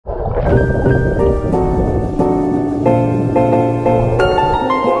Hi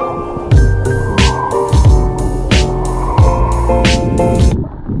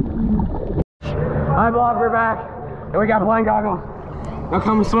vlog, we're back. And we got blind goggles. Now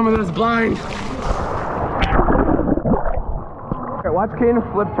come swim with us blind. Okay, watch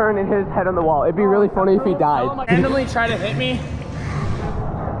Caden flip turn and his head on the wall. It'd be really funny if he died. Randomly try to hit me.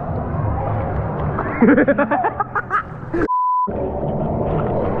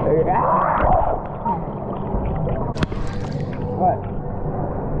 What?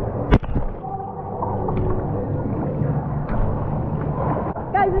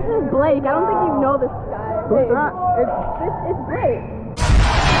 Guys, this is Blake. I don't think you know this guy. Who's that? It's Blake.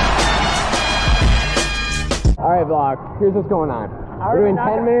 Alright vlog, here's what's going on. We're doing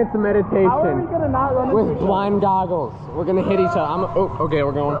 10 minutes of meditation with blind goggles. We're gonna hit each other. Okay,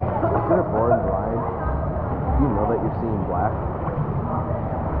 we're going. If you're born blind, do you know that you're seeing black?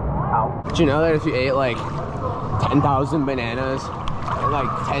 Ow. Did you know that if you ate like 10,000 bananas in like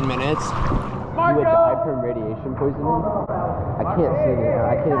 10 minutes, you would die from radiation poisoning? I can't see it now.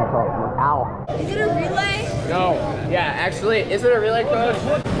 I can't even tell. Ow. Is it a relay? No. Yeah, actually, is it a relay, coach?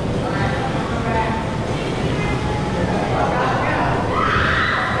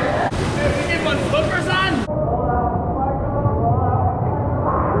 Flippers on?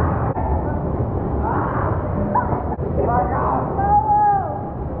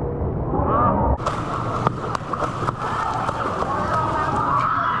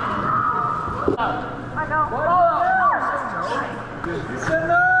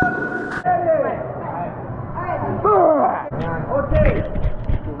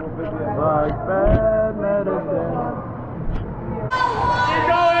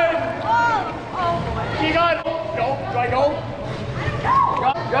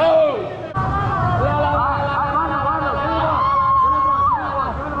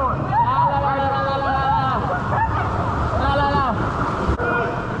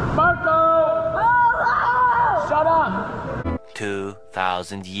 Shut up!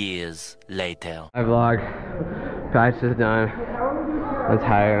 2,000 years later. Hi vlog. Practice is done. I'm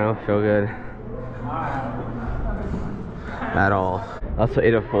tired. I don't feel good at all. I also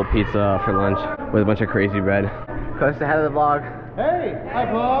ate a full pizza for lunch with a bunch of crazy bread. Close to head of the vlog. Hey! Hi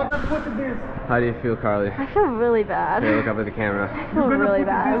vlog! Look at this! How do you feel, Carly? I feel really bad. Here, look up at the camera. I feel really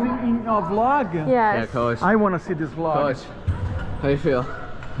bad. In a vlog? Yes. Yeah, Coach. I want to see this vlog. Coach, how do you feel?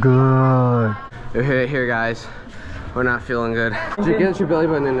 Good. Here, guys. We're not feeling good. Get your belly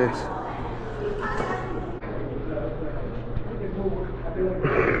button in this.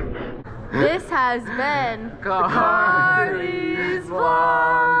 This has been Carly's Carly's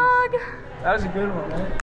vlog. That was a good one, right?